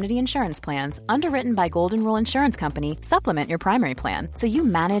fixed indemnity insurance plans, underwritten by Golden Rule Insurance Company, supplement your primary plan so you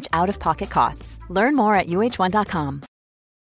manage out-of-pocket costs. Learn more at UH1.com.